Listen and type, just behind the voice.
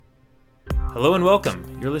Hello and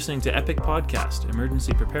welcome. You're listening to Epic Podcast,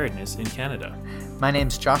 Emergency Preparedness in Canada. My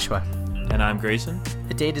name's Joshua. And I'm Grayson.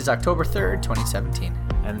 The date is October 3rd, 2017.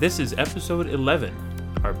 And this is episode 11,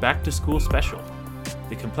 our Back to School special,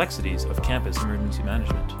 The Complexities of Campus Emergency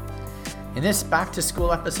Management. In this Back to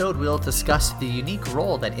School episode, we'll discuss the unique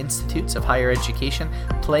role that institutes of higher education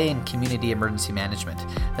play in community emergency management,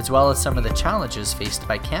 as well as some of the challenges faced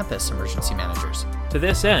by campus emergency managers. To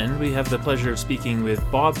this end, we have the pleasure of speaking with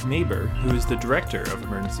Bob Maber, who is the Director of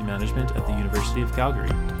Emergency Management at the University of Calgary.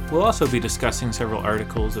 We'll also be discussing several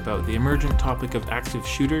articles about the emergent topic of active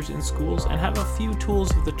shooters in schools and have a few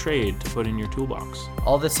tools of the trade to put in your toolbox.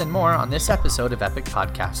 All this and more on this episode of Epic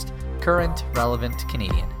Podcast, Current, Relevant,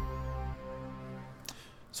 Canadian.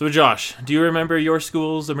 So Josh, do you remember your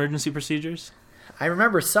school's emergency procedures? I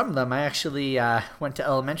remember some of them. I actually went to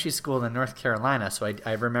elementary school in North Carolina, so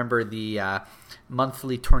I remember the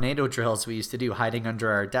monthly tornado drills we used to do hiding under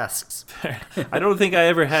our desks. I don't think I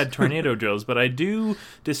ever had tornado drills, but I do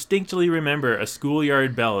distinctly remember a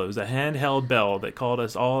schoolyard bell. It was a handheld bell that called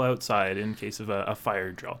us all outside in case of a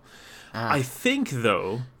fire drill. I think,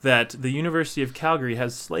 though, that the University of Calgary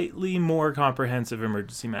has slightly more comprehensive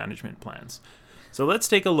emergency management plans. So let's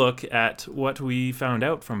take a look at what we found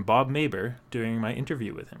out from Bob Maber during my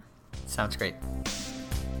interview with him. Sounds great.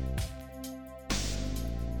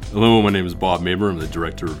 Hello, my name is Bob Maber. I'm the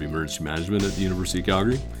Director of Emergency Management at the University of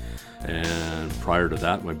Calgary. And prior to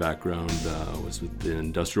that, my background was with the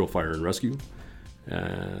industrial fire and rescue.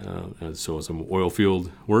 So some oil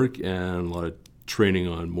field work and a lot of training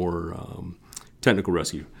on more technical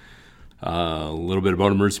rescue. A little bit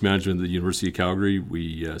about emergency management at the University of Calgary.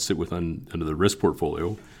 We sit under the risk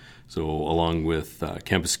portfolio. So along with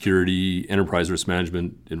campus security, enterprise risk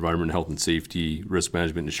management, environment, health and safety, risk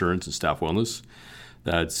management, insurance, and staff wellness.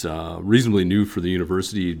 That's reasonably new for the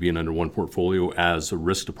university being under one portfolio as a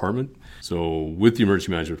risk department. So with the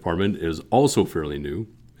emergency management department is also fairly new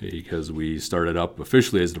because we started up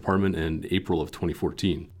officially as a department in April of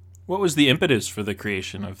 2014. What was the impetus for the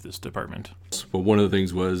creation of this department? But one of the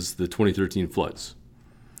things was the 2013 floods.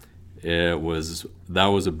 That was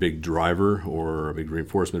a big driver or a big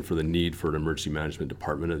reinforcement for the need for an emergency management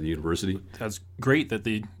department at the university. That's great that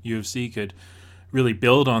the U of C could really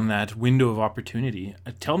build on that window of opportunity.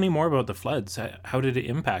 Tell me more about the floods. How did it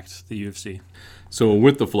impact the U of C? So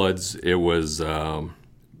with the floods, it was a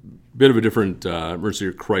bit of a different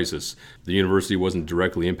emergency crisis. The university wasn't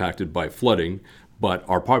directly impacted by flooding, but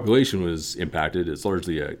our population was impacted. It's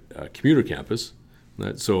largely a commuter campus.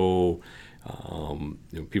 People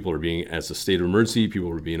are being, as a state of emergency,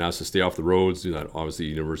 people are being asked to stay off the roads. Do that. Obviously,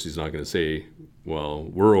 the university is not going to say, well,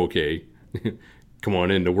 we're okay. Come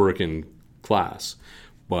on in to work in class.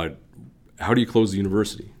 But how do you close the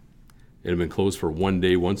university? It had been closed for one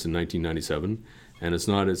day once in 1997, and it's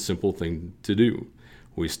not a simple thing to do.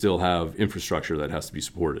 We still have infrastructure that has to be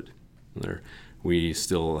supported there. We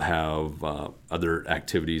still have other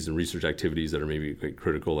activities and research activities that are maybe quite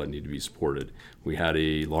critical that need to be supported. We had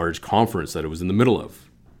a large conference that it was in the middle of.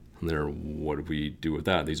 And there, what do we do with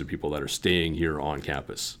that? These are people that are staying here on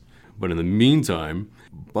campus. But in the meantime,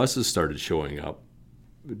 buses started showing up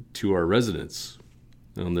to our residents,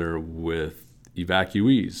 and they're with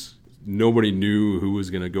evacuees. Nobody knew who was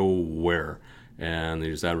going to go where. And they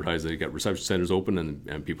just advertised they got reception centers open,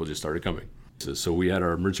 and people just started coming. So we had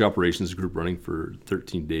our emergency operations group running for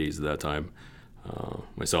 13 days at that time.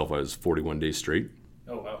 Myself, I was 41 days straight.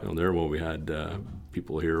 Oh, wow. There, we had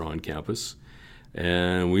people here on campus.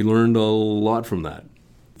 And we learned a lot from that.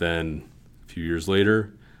 Then a few years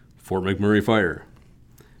later, Fort McMurray fire.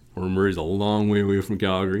 Fort McMurray's a long way away from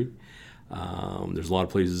Calgary. There's a lot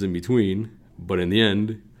of places in between. But in the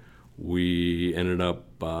end, we ended up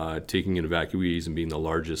taking in evacuees and being the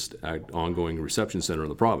largest ongoing reception center in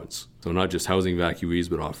the province. So not just housing evacuees,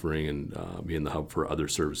 but offering and being the hub for other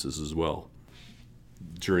services as well.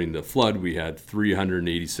 During the flood, we had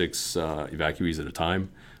 386 evacuees at a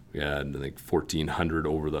time. We had, I think, 1,400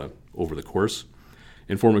 over the course.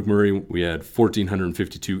 In Fort McMurray, we had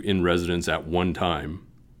 1,452 in residence at one time.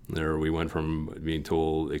 There, we went from being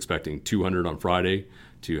told expecting 200 on Friday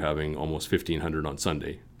to having almost 1,500 on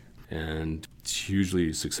Sunday. And it's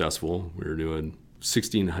hugely successful. We were doing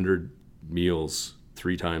 1,600 meals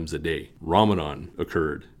 3 times a day. Ramadan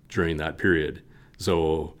occurred during that period.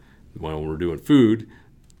 So when we're doing food,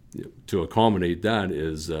 to accommodate that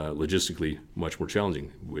is logistically much more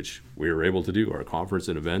challenging, which we were able to do. Our conference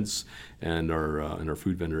and events and our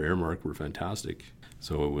food vendor Airmark were fantastic.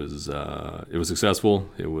 So it was successful.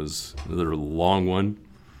 It was another long one.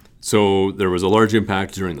 So there was a large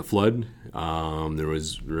impact during the flood. There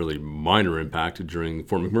was really minor impact during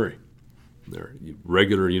Fort McMurray. Their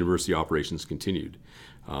regular university operations continued.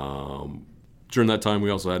 During that time, we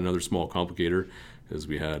also had another small complicator, as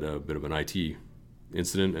we had a bit of an IT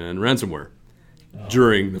incident and ransomware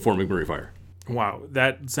during the Fort McMurray fire. Wow,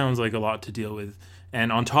 that sounds like a lot to deal with.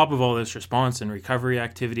 And on top of all this response and recovery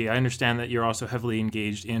activity, I understand that you're also heavily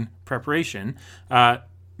engaged in preparation.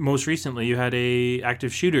 Most recently, you had a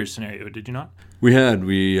active shooter scenario, did you not? We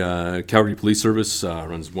Calgary Police Service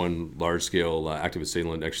runs one large-scale active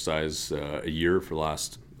assailant exercise a year for the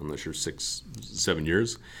last, I'm not sure, 6-7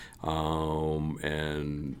 years.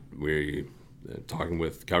 And we talking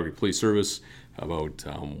with Calgary Police Service about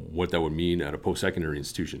what that would mean at a post-secondary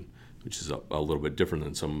institution, which is a little bit different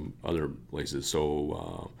than some other places.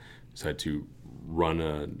 So decided to run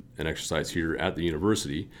an exercise here at the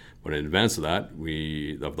university. But in advance of that,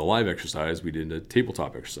 of the live exercise, we did a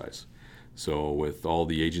tabletop exercise. So with all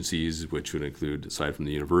the agencies, which would include, aside from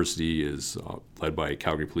the university, is led by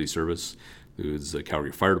Calgary Police Service, includes the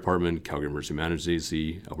Calgary Fire Department, Calgary Emergency Management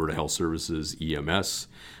Agency, Alberta Health Services, EMS,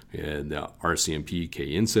 and RCMP,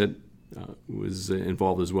 KINSET was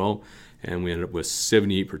involved as well. And we ended up with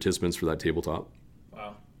 78 participants for that tabletop.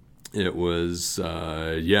 Wow. It was,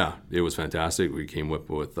 it was fantastic. We came up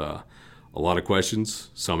with a lot of questions,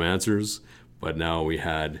 some answers, but now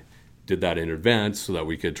did that in advance so that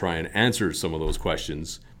we could try and answer some of those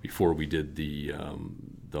questions before we did the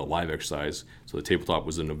live exercise. So the tabletop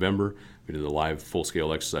was in November. We did the live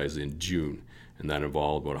full-scale exercise in June, and that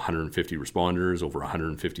involved about 150 responders, over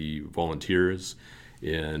 150 volunteers,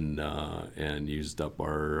 and used up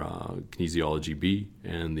our kinesiology B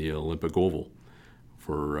and the Olympic Oval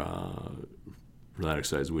for that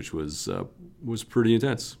exercise, which was pretty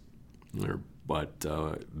intense, but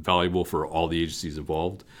valuable for all the agencies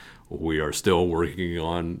involved. We are still working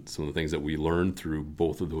on some of the things that we learned through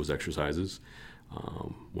both of those exercises.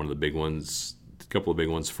 One of the big ones, a couple of big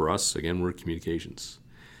ones for us, again, were communications.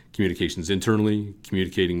 Communications internally,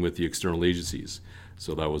 communicating with the external agencies.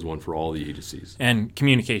 So that was one for all the agencies. And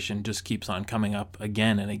communication just keeps on coming up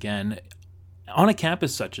again and again. On a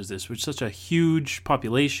campus such as this, with such a huge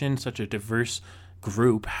population, such a diverse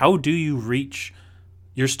group, how do you reach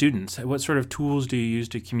your students? What sort of tools do you use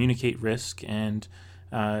to communicate risk and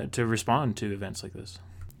to respond to events like this?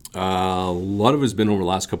 A lot of it has been over the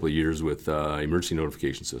last couple of years with emergency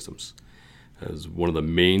notification systems. As one of the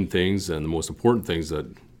main things and the most important things that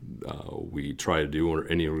we try to do, or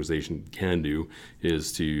any organization can do,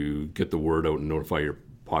 is to get the word out and notify your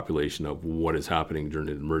population of what is happening during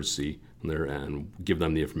an emergency there and give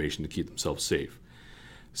them the information to keep themselves safe.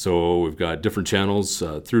 So we've got different channels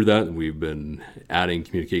through that. We've been adding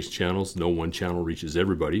communication channels. No one channel reaches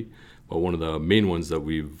everybody, but one of the main ones that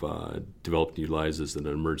we've developed and utilized is an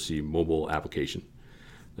emergency mobile application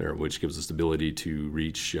there, which gives us the ability to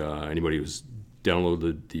reach anybody who's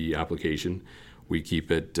downloaded the application. We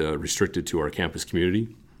keep it restricted to our campus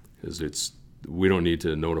community, because we don't need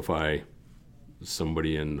to notify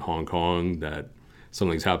somebody in Hong Kong that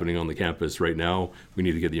something's happening on the campus right now. We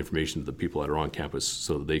need to get the information to the people that are on campus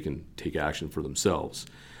so that they can take action for themselves.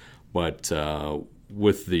 But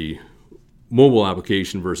with the mobile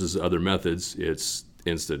application versus other methods, it's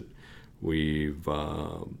instant. We've,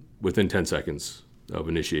 within 10 seconds of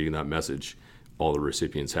initiating that message, all the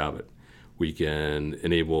recipients have it. We can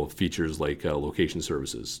enable features like location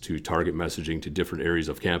services to target messaging to different areas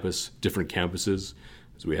of campus, different campuses.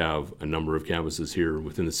 So we have a number of campuses here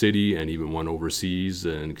within the city and even one overseas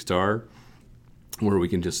in Qatar, where we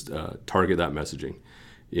can just target that messaging.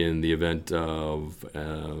 In the event of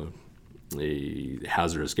a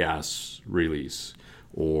hazardous gas release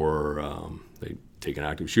or they take an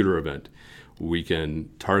active shooter event, we can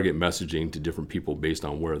target messaging to different people based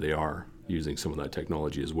on where they are using some of that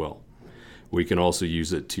technology as well. We can also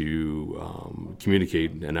use it to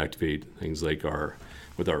communicate and activate things like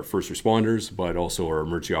with our first responders, but also our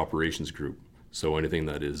emergency operations group. So anything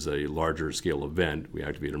that is a larger scale event, we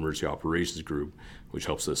activate an emergency operations group, which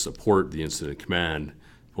helps us support the incident command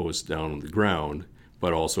post down on the ground,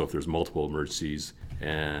 but also if there's multiple emergencies,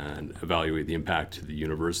 and evaluate the impact to the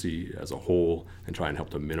university as a whole and try and help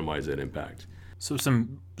to minimize that impact. So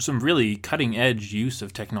some really cutting edge use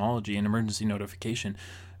of technology and emergency notification.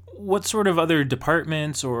 What sort of other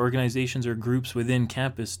departments or organizations or groups within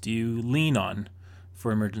campus do you lean on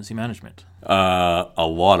for emergency management? A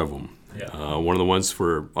lot of them. Yeah. One of the ones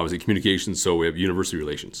for obviously communications. So we have university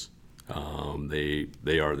relations.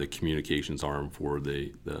 They are the communications arm for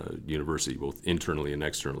the university, both internally and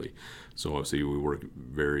externally. So obviously we work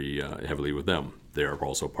very heavily with them. They are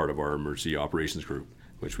also part of our emergency operations group,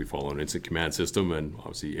 which we follow an incident command system, and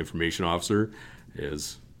obviously information officer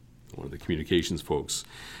is one of the communications folks.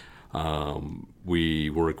 We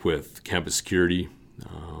work with campus security,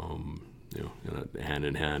 hand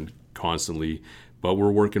in hand constantly, but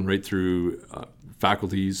we're working right through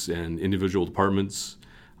faculties and individual departments.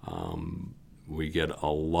 We get a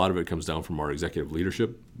lot of it comes down from our executive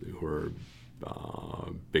leadership, who are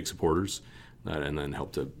big supporters, and then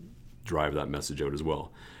help to drive that message out as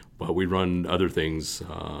well. But we run other things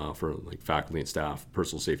for like faculty and staff,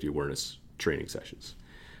 personal safety awareness training sessions,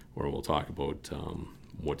 where we'll talk about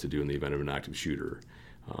what to do in the event of an active shooter,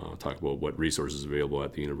 talk about what resources are available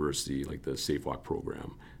at the university, like the Safe Walk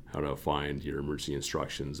program, how to find your emergency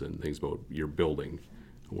instructions and things about your building,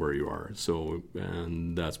 where you are. So,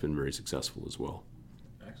 and that's been very successful as well.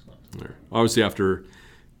 Excellent. Obviously, after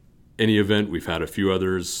any event, we've had a few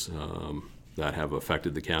others that have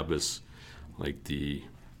affected the campus, like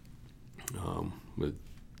with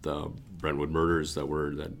the Brentwood murders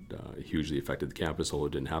that hugely affected the campus, although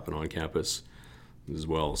it didn't happen on campus as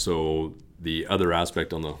well. So the other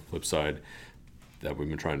aspect on the flip side that we've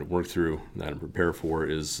been trying to work through and prepare for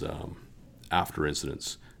is after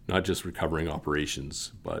incidents, not just recovering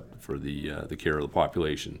operations, but for the care of the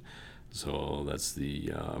population. So that's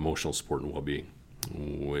the emotional support and well-being,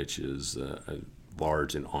 which is a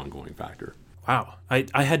large and ongoing factor. Wow.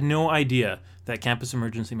 I had no idea that campus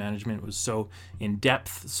emergency management was so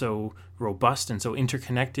in-depth, so robust, and so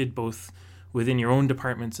interconnected, both within your own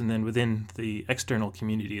departments and then within the external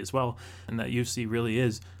community as well, and that UC really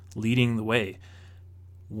is leading the way.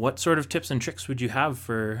 What sort of tips and tricks would you have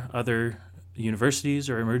for other universities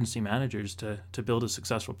or emergency managers to build a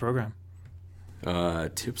successful program?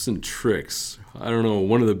 Tips and tricks. I don't know.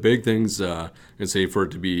 One of the big things I can say for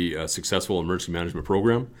it to be a successful emergency management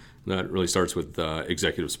program, that really starts with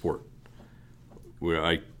executive support. Where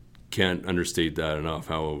I can't understate that enough,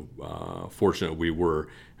 how fortunate we were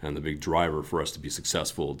and the big driver for us to be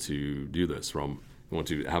successful to do this. We want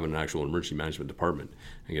to have an actual emergency management department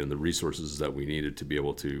and get the resources that we needed to be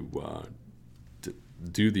able to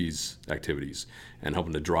do these activities and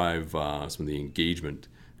helping to drive some of the engagement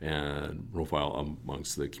and profile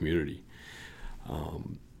amongst the community.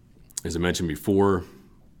 As I mentioned before,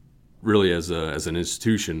 really as an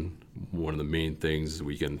institution, one of the main things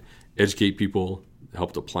we can educate people,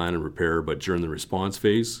 help to plan and prepare, but during the response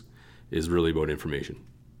phase is really about information.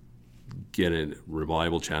 Getting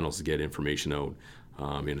reliable channels to get information out.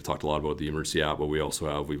 I talked a lot about the emergency app, but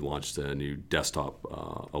we've launched a new desktop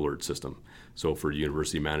alert system. So for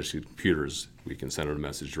university managed computers, we can send out a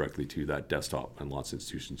message directly to that desktop, and lots of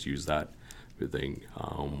institutions use that thing.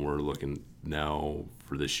 We're looking now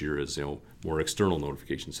for this year as more external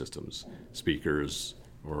notification systems, speakers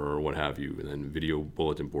or what have you, and then video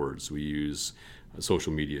bulletin boards. We use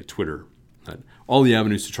social media, Twitter, all the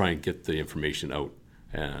avenues to try and get the information out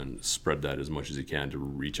and spread that as much as you can to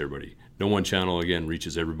reach everybody. No one channel, again,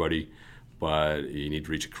 reaches everybody, but you need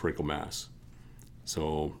to reach a critical mass.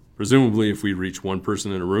 So presumably if we reach one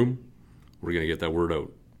person in a room, we're going to get that word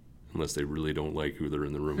out, unless they really don't like who they're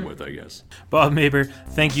in the room with, I guess. Bob Maber,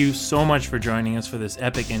 thank you so much for joining us for this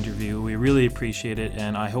epic interview. We really appreciate it,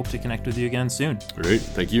 and I hope to connect with you again soon. Great,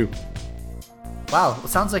 thank you. Wow, it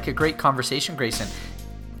sounds like a great conversation, Grayson.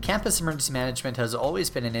 Campus emergency management has always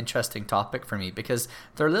been an interesting topic for me because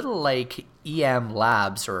they're little like EM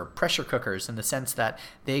labs or pressure cookers in the sense that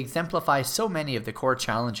they exemplify so many of the core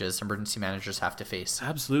challenges emergency managers have to face.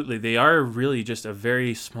 Absolutely. They are really just a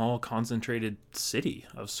very small, concentrated city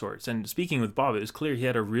of sorts. And speaking with Bob, it was clear he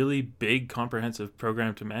had a really big, comprehensive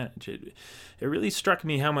program to manage. It really struck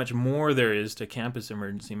me how much more there is to campus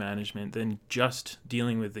emergency management than just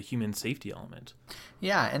dealing with the human safety element.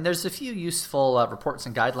 Yeah, and there's a few useful reports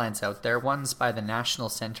and guidelines out there. One's by the National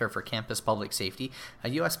Center for Campus Public Safety, a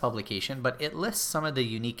U.S. publication, but it lists some of the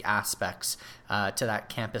unique aspects to that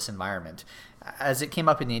campus environment. As it came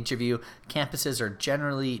up in the interview, campuses are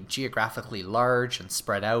generally geographically large and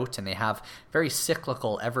spread out, and they have very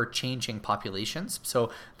cyclical, ever-changing populations.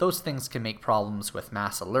 So those things can make problems with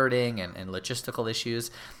mass alerting and logistical issues.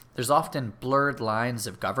 There's often blurred lines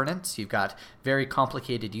of governance. You've got very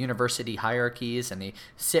complicated university hierarchies, and they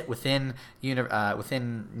sit within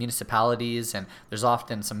municipalities, and there's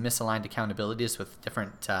often some misaligned accountabilities with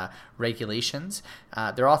different regulations.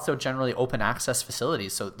 They're also generally open access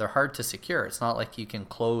facilities, so they're hard to secure. It's not like you can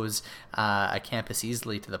close a campus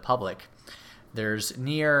easily to the public. There's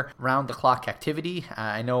near round-the-clock activity.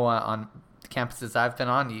 I know on campuses I've been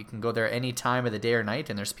on, you can go there any time of the day or night,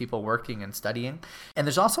 and there's people working and studying. And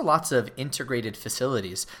there's also lots of integrated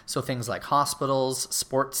facilities. So things like hospitals,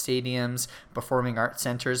 sports stadiums, performing arts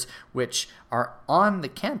centers, which are on the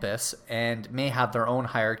campus and may have their own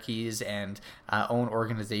hierarchies and own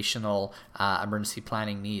organizational emergency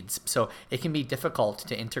planning needs. So it can be difficult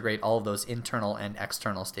to integrate all of those internal and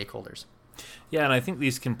external stakeholders. Yeah, and I think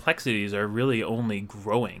these complexities are really only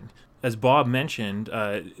growing. As Bob mentioned,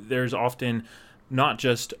 there's often not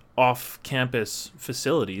just off-campus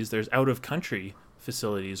facilities, there's out-of-country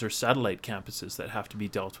facilities or satellite campuses that have to be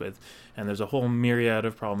dealt with. And there's a whole myriad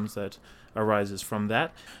of problems that arises from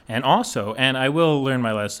that. And also, and I will learn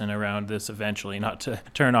my lesson around this eventually, not to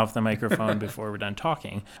turn off the microphone before we're done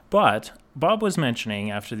talking, but Bob was mentioning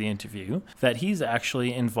after the interview that he's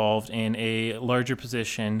actually involved in a larger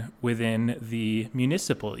position within the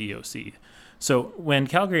municipal EOC. So when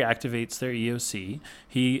Calgary activates their EOC,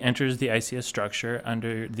 he enters the ICS structure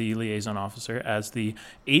under the liaison officer as the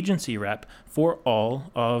agency rep for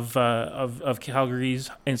all of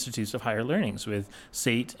Calgary's institutes of higher learnings, with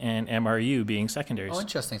SAIT and MRU being secondaries. Oh,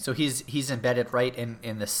 interesting. So he's embedded right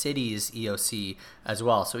in the city's EOC as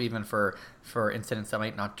well. So even for incidents that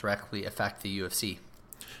might not directly affect the U of C.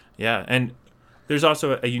 Yeah, and there's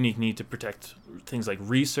also a unique need to protect things like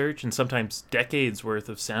research and sometimes decades worth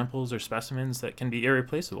of samples or specimens that can be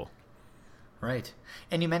irreplaceable. Right.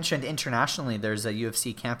 And you mentioned internationally there's a U of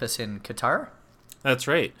C campus in Qatar? That's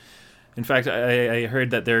right. In fact, I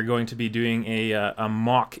heard that they're going to be doing a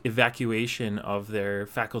mock evacuation of their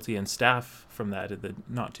faculty and staff from that in the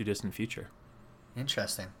not too distant future.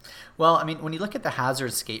 Interesting. Well, I mean, when you look at the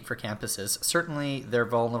hazardscape for campuses, certainly they're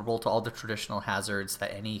vulnerable to all the traditional hazards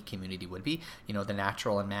that any community would be, the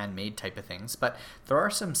natural and man-made type of things. But there are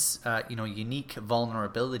some, unique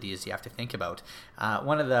vulnerabilities you have to think about.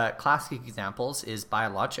 One of the classic examples is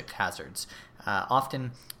biologic hazards.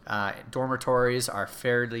 Often dormitories are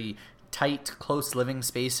fairly tight, close living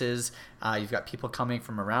spaces. You've got people coming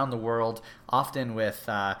from around the world, often with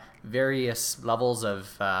various levels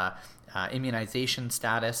of immunization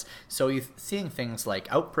status. So you're seeing things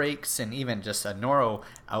like outbreaks, and even just a noro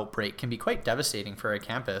outbreak can be quite devastating for a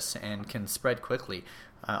campus and can spread quickly.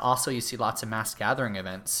 Also, you see lots of mass gathering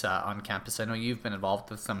events on campus. I know you've been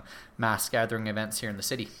involved with some mass gathering events here in the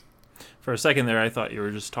city. For a second there, I thought you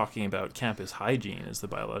were just talking about campus hygiene as the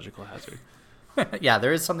biological hazard. Yeah,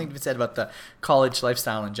 there is something to be said about the college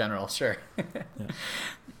lifestyle in general, sure.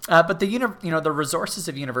 But the resources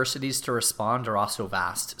of universities to respond are also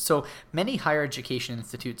vast. So many higher education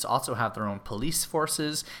institutes also have their own police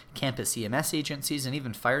forces, campus EMS agencies, and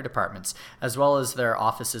even fire departments, as well as their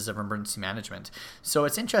offices of emergency management. So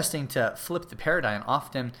it's interesting to flip the paradigm.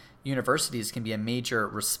 Often universities can be a major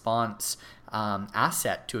response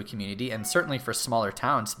asset to a community, and certainly for smaller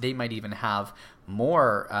towns, they might even have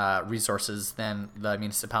more resources than the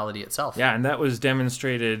municipality itself. Yeah, and that was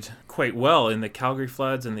demonstrated quite well in the Calgary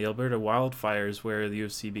floods and the Alberta wildfires, where the U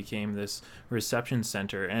of C became this reception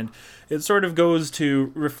center. And it sort of goes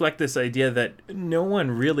to reflect this idea that no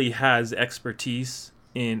one really has expertise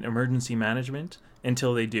in emergency management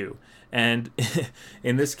until they do. And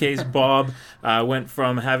in this case, Bob went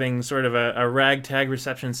from having sort of a ragtag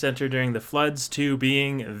reception center during the floods to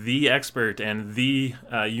being the expert and the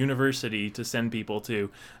university to send people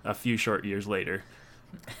to a few short years later.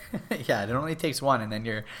 Yeah, it only takes one, and then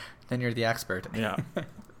you're the expert. Yeah.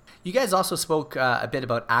 You guys also spoke a bit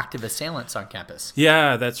about active assailants on campus.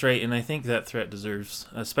 Yeah, that's right. And I think that threat deserves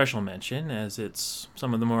a special mention, as it's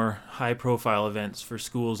some of the more high-profile events for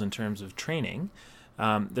schools in terms of training.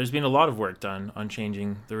 There's been a lot of work done on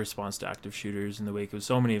changing the response to active shooters in the wake of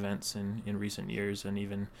so many events in recent years, and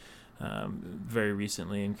even very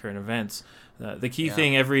recently in current events. The key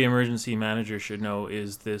thing every emergency manager should know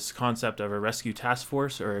is this concept of a rescue task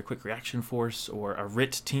force, or a quick reaction force, or a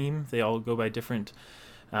RIT team. They all go by different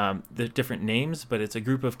names, but it's a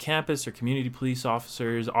group of campus or community police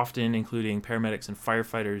officers, often including paramedics and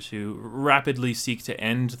firefighters, who rapidly seek to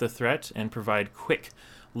end the threat and provide quick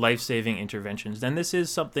life-saving interventions. And this is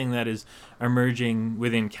something that is emerging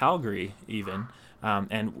within Calgary even,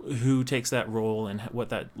 and who takes that role and what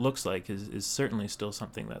that looks like is certainly still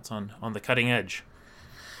something that's on the cutting edge.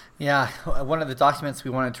 Yeah, one of the documents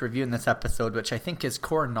we wanted to review in this episode, which I think is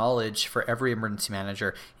core knowledge for every emergency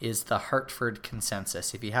manager, is the Hartford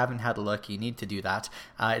Consensus. If you haven't had a look, you need to do that.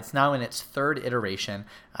 It's now in its third iteration,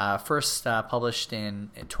 first published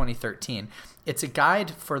in 2013. It's a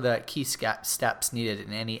guide for the key steps needed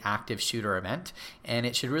in any active shooter event, and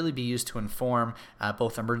it should really be used to inform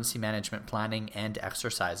both emergency management planning and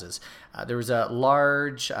exercises. There was a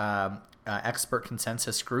large expert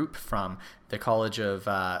consensus group from the College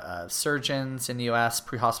of Surgeons in the U.S.,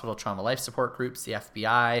 pre-hospital trauma life support groups, the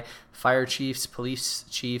FBI, fire chiefs, police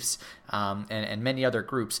chiefs, and many other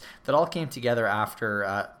groups that all came together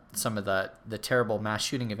after some of the terrible mass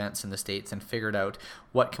shooting events in the States and figured out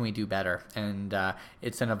what can we do better. And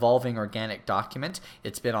it's an evolving organic document.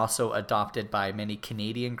 It's been also adopted by many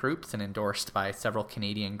Canadian groups and endorsed by several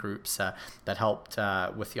Canadian groups that helped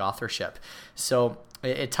with the authorship. So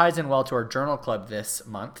it ties in well to our journal club this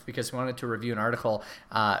month because we wanted to review an article,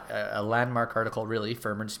 a landmark article really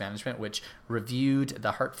for emergency management, which reviewed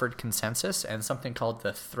the Hartford Consensus and something called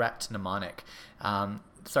the threat mnemonic.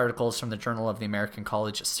 This article is from the Journal of the American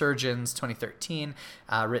College of Surgeons, 2013,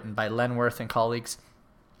 written by Lenworth and colleagues.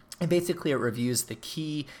 And basically, it reviews the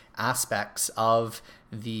key aspects of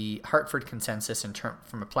the Hartford Consensus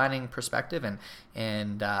from a planning perspective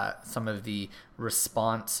and some of the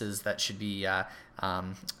responses that should be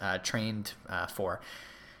trained for.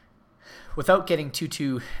 Without getting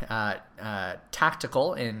too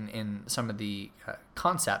tactical in some of the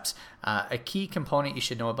concepts, a key component you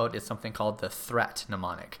should know about is something called the threat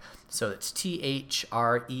mnemonic. So it's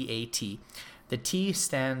THREAT. The T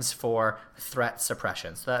stands for threat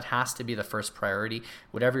suppression. So that has to be the first priority.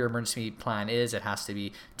 Whatever your emergency plan is, it has to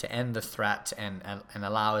be to end the threat and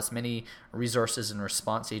allow as many resources and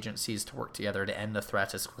response agencies to work together to end the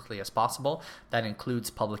threat as quickly as possible. That includes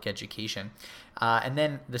public education. And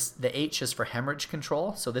then the H is for hemorrhage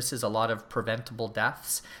control. So this is a lot of preventable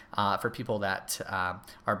deaths for people that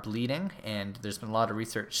are bleeding. And there's been a lot of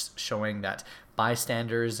research showing that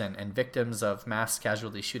bystanders and victims of mass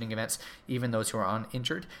casualty shooting events, even those who are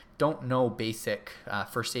uninjured, don't know basic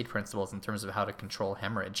first aid principles in terms of how to control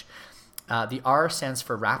hemorrhage. The R stands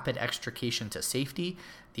for rapid extrication to safety.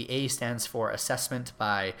 The A stands for assessment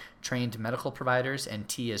by trained medical providers, and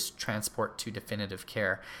T is transport to definitive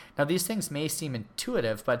care. Now, these things may seem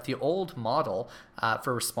intuitive, but the old model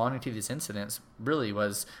for responding to these incidents really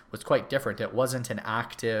was quite different. It wasn't an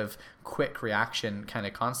active, quick reaction kind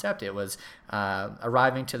of concept. It was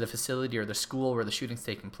arriving to the facility or the school where the shooting's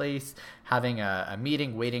taking place, having a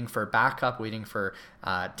meeting, waiting for backup, waiting for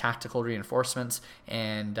tactical reinforcements,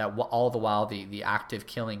 and all the while the active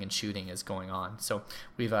killing and shooting is going on. So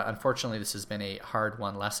we've unfortunately, this has been a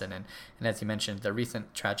hard-won lesson, and as you mentioned, the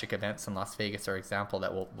recent tragic events in Las Vegas are an example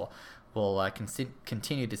that we'll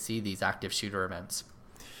continue to see these active shooter events.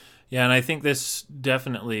 Yeah, and I think this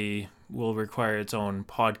definitely will require its own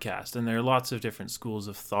podcast. And there are lots of different schools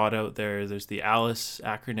of thought out there. There's the ALICE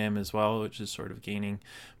acronym as well, which is sort of gaining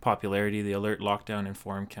popularity, the Alert, Lockdown,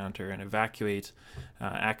 Inform, Counter, and Evacuate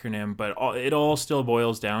acronym. But it all still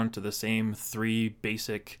boils down to the same three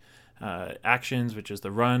basic actions, which is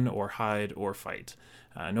the run or hide or fight.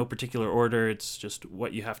 No particular order. It's just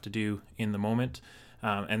what you have to do in the moment.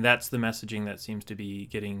 And that's the messaging that seems to be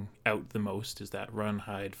getting out the most, is that run,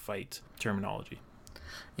 hide, fight terminology.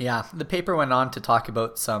 Yeah, the paper went on to talk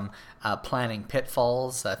about some planning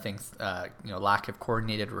pitfalls, things, lack of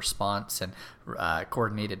coordinated response and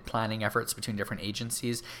coordinated planning efforts between different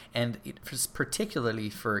agencies, and particularly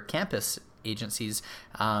for campus agencies,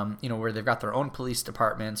 where they've got their own police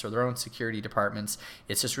departments or their own security departments.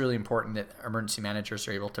 It's just really important that emergency managers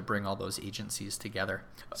are able to bring all those agencies together.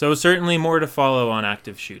 So certainly more to follow on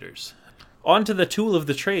active shooters. On to the tool of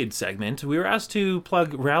the trade segment. We were asked to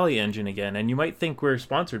plug Rally Engine again, and you might think we're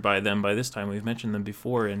sponsored by them by this time. We've mentioned them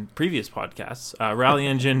before in previous podcasts. Rally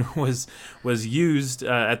Engine was used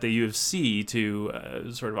at the U of C to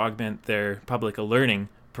sort of augment their public alerting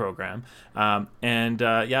program.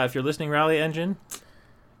 If you're listening, Rally Engine,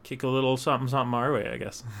 kick a little something our way, I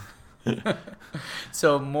guess.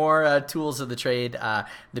 So more tools of the trade.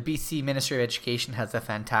 The BC Ministry of Education has a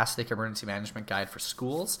fantastic emergency management guide for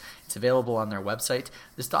schools. It's available on their website.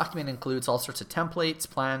 This document includes all sorts of templates,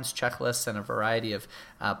 plans, checklists, and a variety of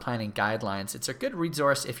planning guidelines. It's a good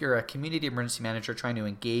resource if you're a community emergency manager trying to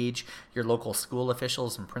engage your local school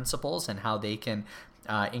officials and principals and how they can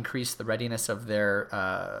increase the readiness of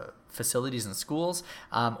their facilities and schools,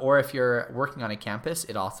 or if you're working on a campus,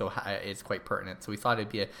 it also is quite pertinent. So we thought it'd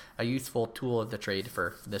be a useful tool of the trade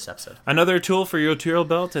for this episode. Another tool for your tool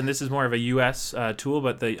belt, and this is more of a U.S. Tool,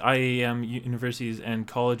 but the IAM Universities and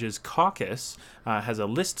Colleges Caucus has a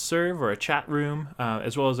listserv or a chat room,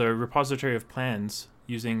 as well as a repository of plans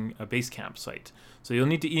using a Basecamp site. So you'll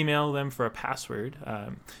need to email them for a password,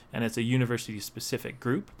 and it's a university-specific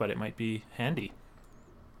group, but it might be handy.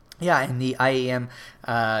 Yeah, and the IAM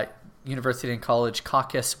University and College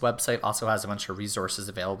Caucus website also has a bunch of resources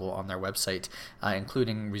available on their website,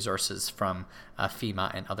 including resources from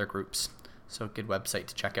FEMA and other groups. So good website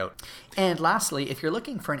to check out. And lastly, if you're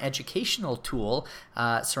looking for an educational tool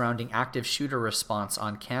surrounding active shooter response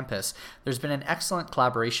on campus, there's been an excellent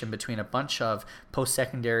collaboration between a bunch of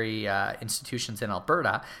post-secondary institutions in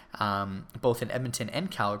Alberta, both in Edmonton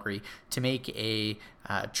and Calgary, to make a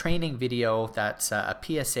training video that's a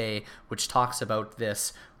PSA which talks about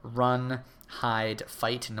this run, hide,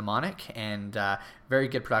 fight mnemonic, and very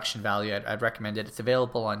good production value. I'd recommend it. It's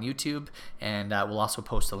available on YouTube, and we'll also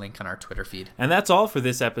post a link on our Twitter feed. And that's all for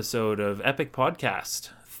this episode of Epic Podcast.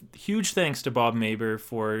 Huge thanks to Bob Maber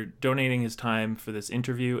for donating his time for this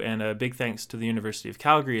interview, and a big thanks to the University of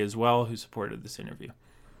Calgary as well, who supported this interview.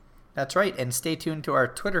 That's right, and stay tuned to our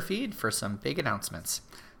Twitter feed for some big announcements.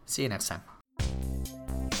 See you next time.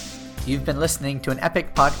 You've been listening to an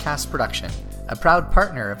Epic Podcast production, a proud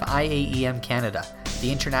partner of IAEM Canada,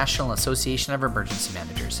 the International Association of Emergency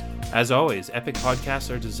Managers. As always, Epic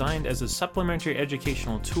Podcasts are designed as a supplementary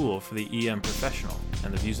educational tool for the EM professional,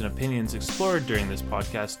 and the views and opinions explored during this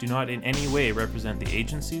podcast do not in any way represent the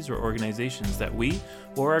agencies or organizations that we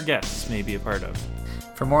or our guests may be a part of.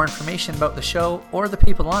 For more information about the show or the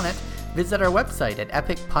people on it, visit our website at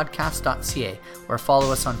epicpodcast.ca or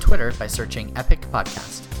follow us on Twitter by searching Epic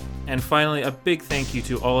Podcast. And finally, a big thank you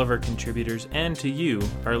to all of our contributors and to you,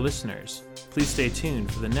 our listeners. Please stay tuned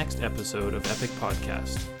for the next episode of Epic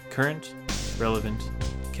Podcast. Current, relevant,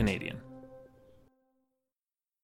 Canadian.